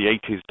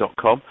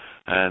RememberThe80s.com,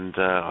 and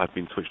I've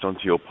been switched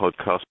onto your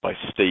podcast by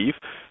Steve.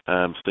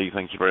 Steve,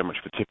 thank you very much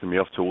for tipping me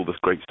off to all this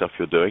great stuff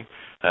you're doing.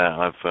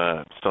 I've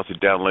started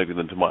downloading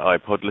them to my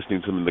iPod,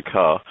 listening to them in the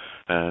car,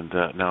 and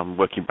now I'm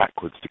working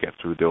backwards to get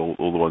through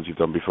all the ones you've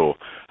done before.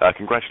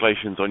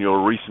 Congratulations on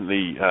your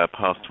recently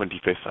past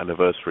 25th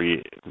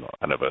anniversary,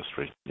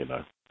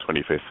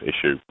 25th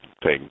issue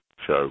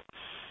show.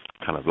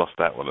 Kind of lost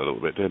that one a little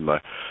bit, didn't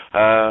I?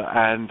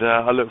 And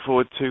I look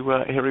forward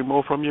to hearing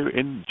more from you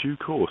in due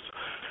course.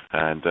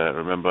 And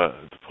remember,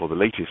 for the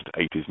latest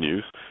 80s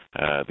news,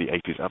 the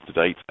 80s up to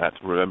date at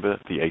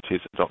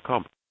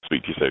rememberthe80s.com.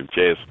 Speak to you soon.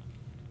 Cheers.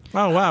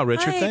 Oh, wow,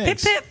 Richard, Hi,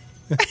 thanks. Pip,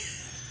 pip.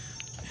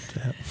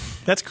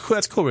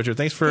 That's cool, Richard.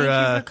 Thanks for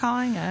Thank you for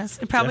calling us.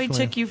 It probably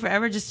took you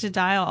forever just to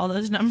dial all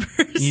those numbers.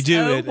 You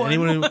do it.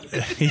 Anyone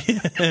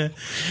yeah,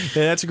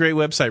 that's a great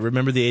website,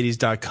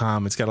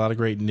 rememberthe80s.com. It's got a lot of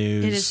great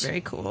news. It is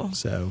very cool.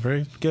 So,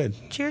 very good.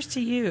 Cheers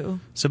to you.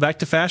 So, back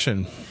to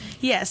fashion.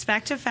 Yes,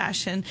 back to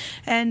fashion.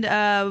 And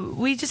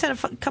we just had a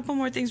couple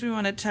more things we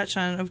want to touch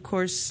on. Of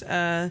course,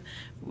 the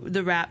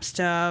rap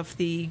stuff,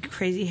 the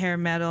crazy hair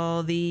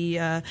metal,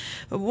 the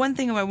one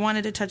thing I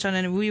wanted to touch on,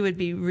 and we would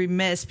be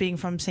remiss being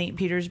from St.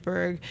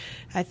 Petersburg.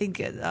 I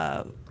think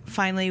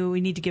finally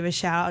we need to give a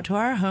shout out to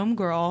our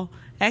homegirl,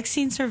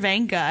 Exene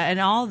Cervenka, and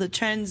all the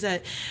trends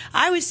that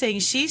I was saying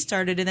she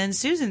started, and then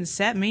Susan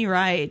set me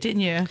right,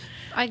 didn't you?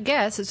 I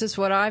guess it's just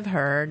what I've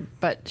heard,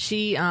 but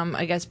she,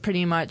 I guess,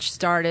 pretty much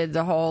started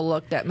the whole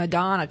look that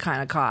Madonna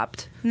kind of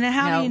copped. Now,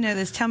 how do you know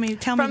this? Tell me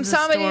the from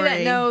somebody story.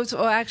 that knows.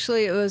 Well,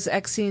 actually, it was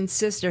Exene's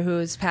sister who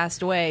has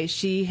passed away.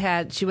 She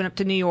went up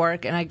to New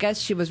York, and I guess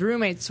she was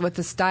roommates with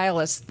the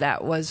stylist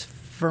that was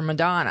for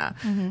Madonna,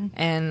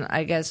 and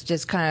I guess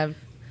just kind of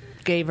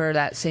gave her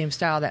that same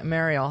style that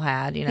Mariel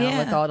had,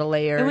 with all the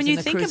layers. And when you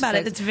the think about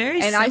it, it's very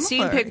and similar. I've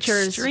seen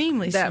pictures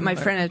extremely that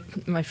similar.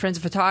 my friend's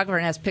a photographer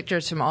and has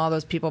pictures from all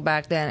those people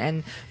back then,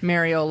 and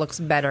Mariel looks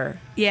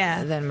better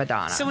than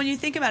Madonna. So when you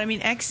think about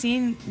it,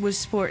 Exene was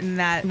sporting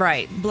that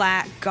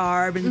black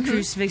garb and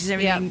crucifixes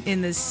and everything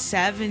in the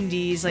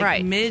 70s,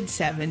 like mid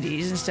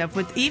 70s and stuff,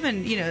 with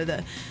even,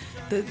 the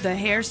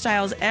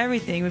hairstyles,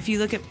 everything. If you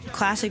look at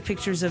classic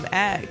pictures of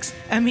X,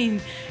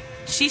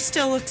 she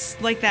still looks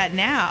like that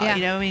now,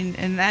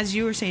 and as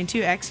you were saying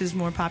too, X is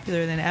more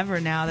popular than ever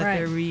now that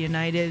they're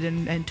reunited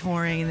and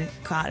touring. And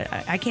God,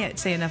 I can't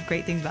say enough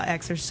great things about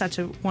X. They're such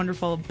a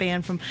wonderful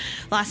band from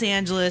Los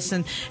Angeles,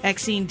 and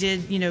Exene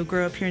did,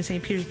 grow up here in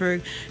St.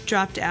 Petersburg,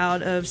 dropped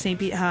out of St.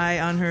 Pete High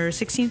on her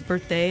 16th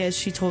birthday, as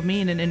she told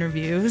me in an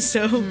interview.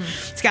 So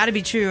it's got to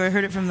be true. I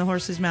heard it from the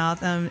horse's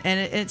mouth, and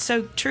it's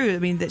so true.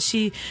 That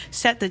she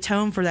set the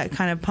tone for that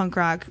kind of punk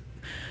rock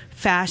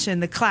fashion,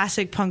 the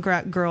classic punk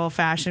rock girl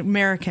fashion,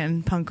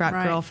 American punk rock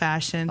girl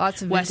fashion.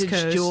 Lots of West vintage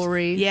Coast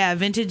jewelry. Yeah,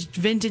 vintage,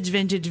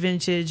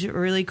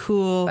 really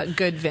cool. But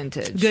good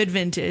vintage. Good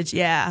vintage,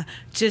 yeah.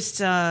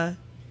 Just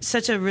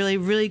such a really,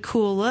 really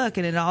cool look,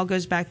 and it all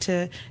goes back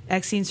to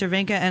Exene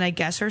Cervenka and I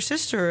guess her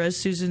sister, as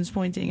Susan's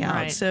pointing out.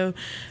 Right. So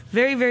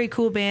very, very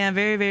cool band,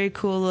 very, very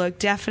cool look.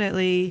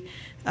 Definitely,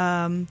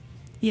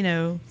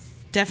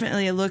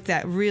 definitely a look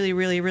that really,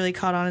 really, really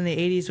caught on in the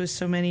 80s with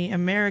so many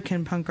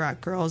American punk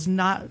rock girls,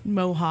 not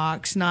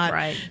mohawks,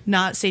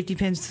 not safety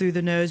pins through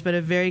the nose, but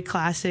a very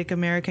classic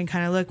American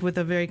kind of look with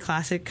a very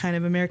classic kind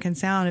of American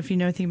sound. If you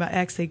know anything about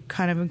X, they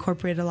kind of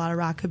incorporated a lot of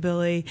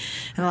rockabilly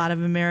and a lot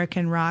of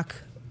American rock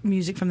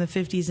music from the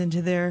 50s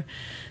into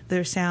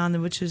their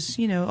sound, which is,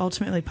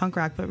 ultimately punk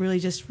rock, but really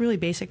just really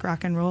basic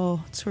rock and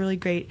roll. It's a really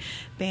great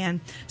band.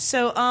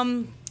 So,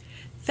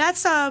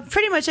 that's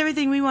pretty much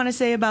everything we want to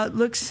say about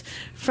looks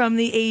from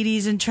the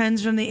 80s and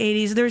trends from the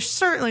 80s. There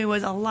certainly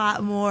was a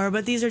lot more,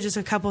 but these are just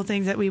a couple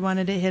things that we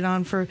wanted to hit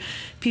on for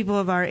people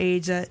of our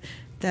age that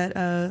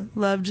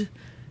loved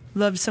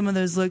some of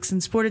those looks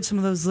and sported some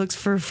of those looks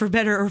for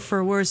better or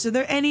for worse. Is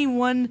there any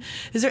one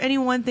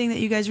thing that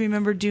you guys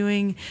remember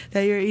doing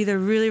that you're either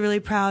really, really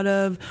proud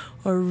of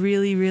or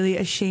really, really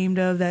ashamed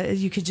of that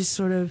you could just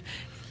sort of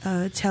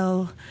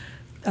tell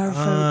our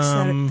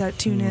folks that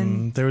tune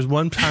in? There was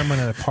one time when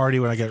at a party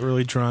when I got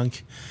really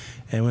drunk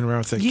and went around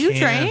with a can. You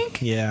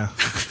drank? Yeah.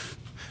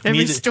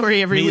 Every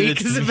story every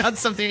week is about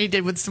something he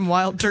did with some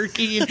wild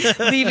turkey and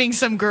leaving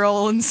some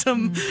girl in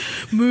some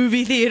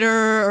movie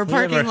theater or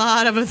parking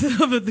lot of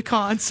the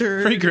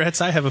concert. Regrets,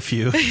 I have a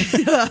few.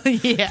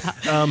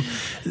 Yeah.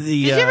 Did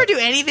you ever do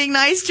anything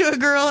nice to a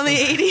girl in the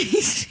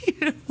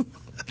 80s?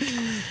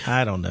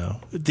 I don't know.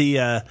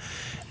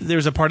 There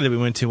was a party that we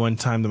went to one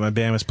time that my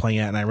band was playing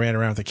at, and I ran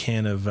around with a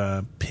can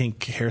of pink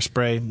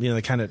hairspray,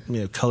 the kind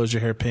of colors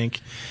your hair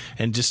pink,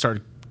 and just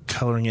started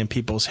coloring in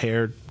people's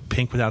hair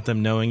pink without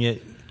them knowing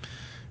it,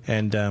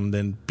 and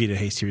then beat a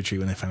hasty retreat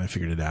when they finally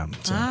figured it out.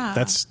 So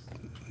that's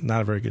not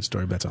a very good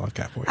story, but that's all I've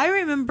got for you. I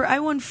remember I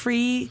won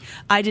free.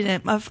 I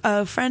didn't.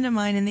 A friend of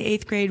mine in the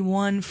 8th grade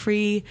won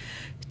free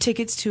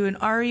tickets to an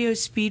REO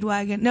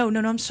Speedwagon. No,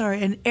 I'm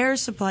sorry. An Air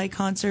Supply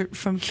concert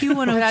from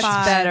Q105.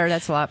 That's better.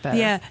 That's a lot better.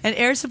 Yeah, an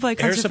Air Supply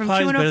concert from Q105.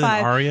 Air Supply is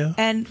better than REO?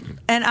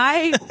 And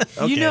I,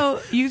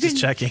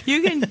 okay.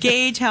 you can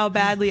gauge how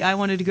badly I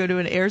wanted to go to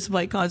an Air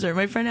Supply concert.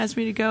 My friend asked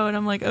me to go, and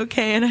I'm like,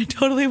 okay. And I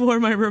totally wore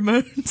my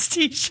Ramones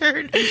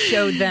t-shirt. You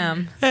showed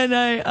them. And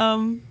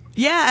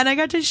I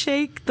got to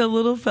shake the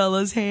little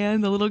fella's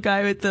hand, the little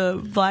guy with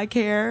the black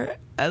hair.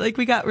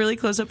 We got really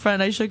close up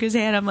front. I shook his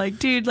hand. I'm like,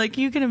 dude,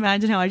 you can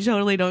imagine how I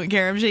totally don't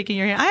care. I'm shaking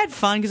your hand. I had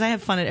fun because I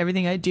have fun at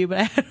everything I do, but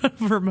I had a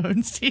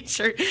Ramones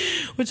t-shirt,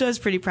 which I was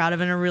pretty proud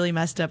of, and a really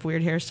messed up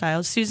weird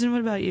hairstyle. Susan,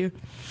 what about you?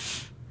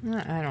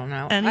 I don't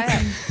know.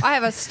 I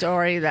have a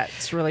story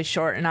that's really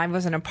short, and I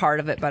wasn't a part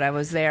of it, but I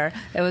was there.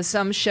 It was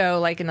some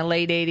show in the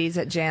late 80s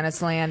at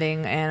Janet's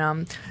Landing,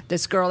 and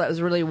this girl that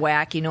was really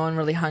wacky, no one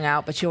really hung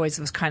out, but she always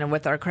was kind of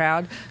with our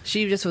crowd.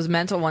 She just was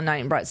mental one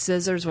night and brought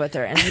scissors with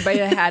her, and anybody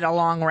that had a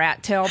long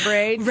rat tail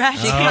braid, rat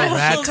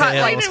tail.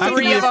 Cut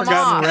 3 of them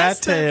off. Rat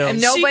tails.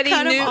 And nobody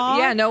knew.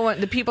 Yeah, no one.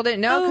 The people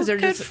didn't know because they're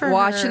just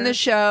watching the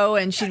show,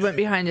 and she went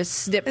behind to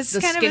snip the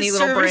skinny little braid. It's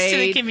kind of a service to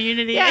the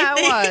community. Yeah,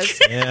 it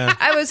was. Yeah.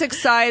 I was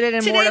excited. excited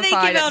and Today mortified they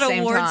give at the out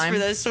same awards time. for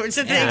those sorts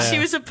of things. Yeah. She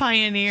was a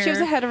pioneer. She was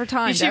ahead of her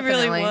time. She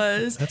definitely. really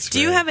was. That's Do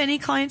you great. have any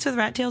clients with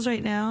rat tails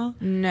right now?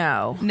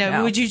 No.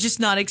 Would you just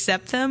not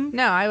accept them?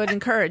 No, I would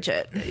encourage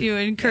it. You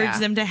would encourage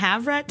them to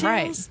have rat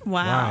tails? Right.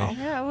 Wow. Why?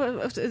 Yeah, well,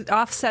 it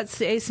offsets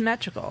the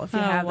asymmetrical if you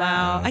Oh, have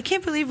wow. that. I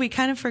can't believe we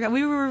kind of forgot.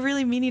 We were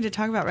really meaning to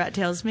talk about rat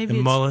tails. Maybe And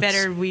it's mullets.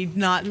 better we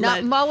not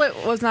let...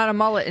 Mullet was not a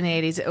mullet in the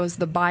 80s. It was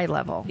the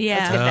bi-level. Yeah.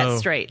 Let's get Oh. that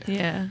straight.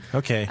 Yeah.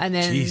 Okay. And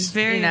then, Jeez.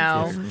 Very the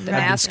I've been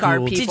NASCAR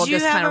schooled. people Did you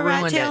just have kind a of rat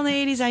ruined tail it.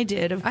 in the 80s? I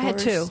did, of course. I had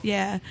two.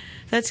 Yeah,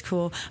 that's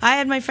cool. I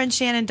had my friend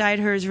Shannon dyed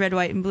hers red,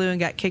 white, and blue and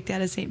got kicked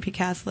out of St. Pete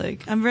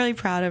Catholic. I'm really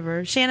proud of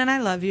her. Shannon, I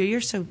love you.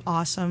 You're so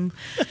awesome.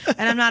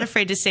 And I'm not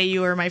afraid to say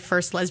you were my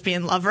first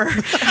lesbian lover.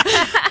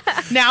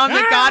 Now I'm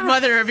the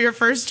godmother of your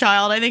first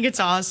child. I think it's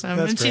awesome.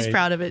 That's and she's great.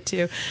 proud of it,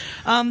 too.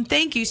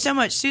 Thank you so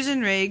much,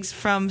 Susan Riggs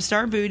from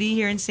Star Booty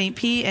here in St.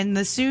 Pete and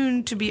the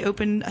soon-to-be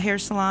open hair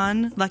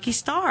salon, Lucky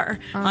Star,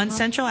 on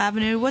Central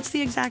Avenue. What's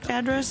the exact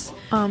address?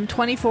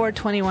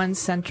 2421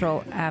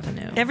 Central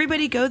Avenue.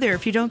 Everybody go there.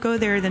 If you don't go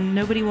there, then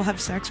nobody will have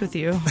sex with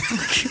you.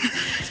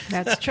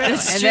 That's true.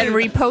 That's and true. then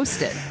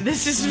repost it.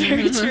 This is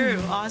very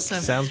true.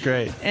 Awesome. Sounds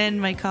great. And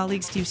my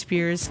colleague Steve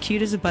Spears,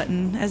 cute as a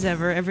button as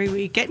ever, every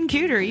week. Getting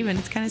cuter even.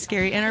 It's kind of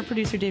scary. And our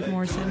producer Dave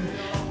Morrison.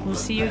 We'll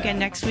see you again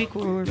next week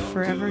where we're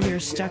forever here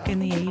stuck in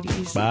the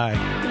 80s. Bye.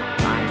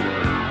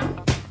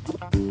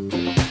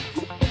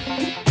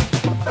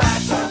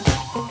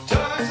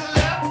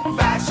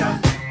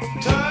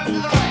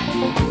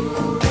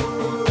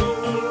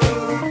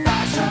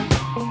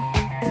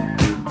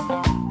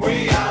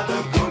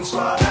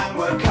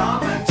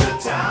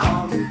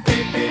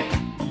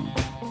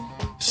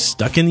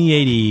 Stuck in the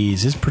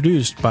 80s is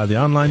produced by the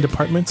online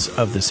departments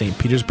of the St.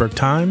 Petersburg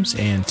Times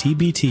and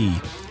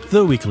TBT.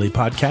 The weekly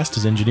podcast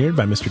is engineered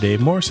by Mr.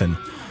 Dave Morrison.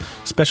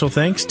 Special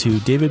thanks to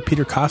David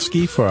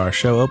Peterkowski for our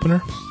show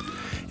opener.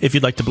 If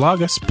you'd like to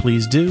blog us,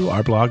 please do.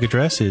 Our blog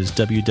address is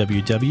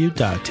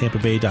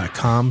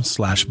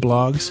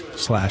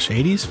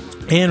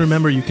www.tampabay.com/blogs/80s. And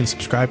remember, you can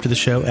subscribe to the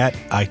show at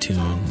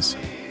iTunes.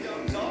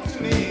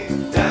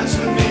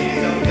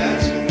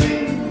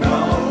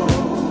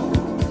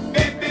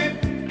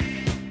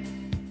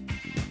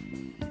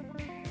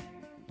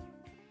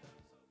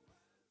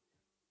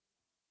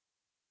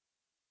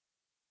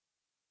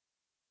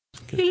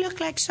 You look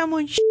like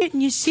someone shit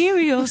in your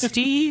cereal,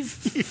 Steve.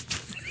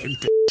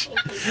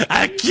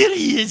 I kill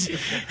you.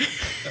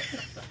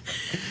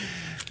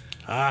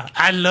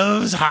 I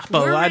loves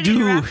Hoppo. We're I ready do.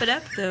 to wrap it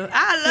up, though.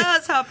 I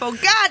love Hoppo.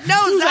 God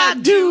knows I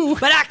do.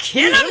 But I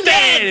kill him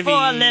dead before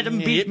I let him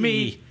beat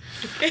me.